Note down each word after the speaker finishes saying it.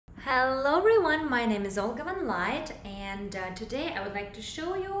Hello everyone, my name is Olga Van Light, and today I would like to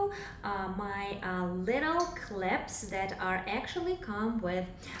show you my little clips that are actually come with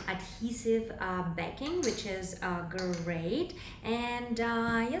adhesive backing, which is great. And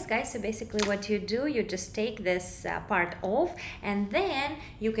yes guys, so basically what you do, you just take this part off, and then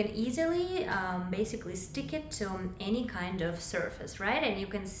you can easily basically stick it to any kind of surface, right? And you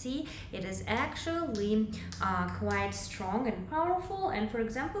can see it is actually quite strong and powerful. And for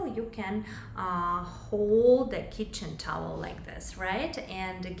example, you can hold a kitchen towel like this, right?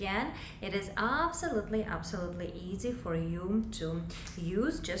 And again, it is absolutely easy for you to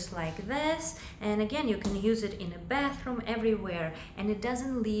use, just like this. And again, you can use it in a bathroom, everywhere, and it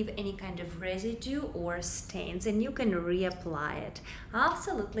doesn't leave any kind of residue or stains, and you can reapply it.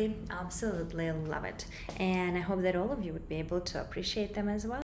 Absolutely love it. And I hope that all of you would be able to appreciate them as well.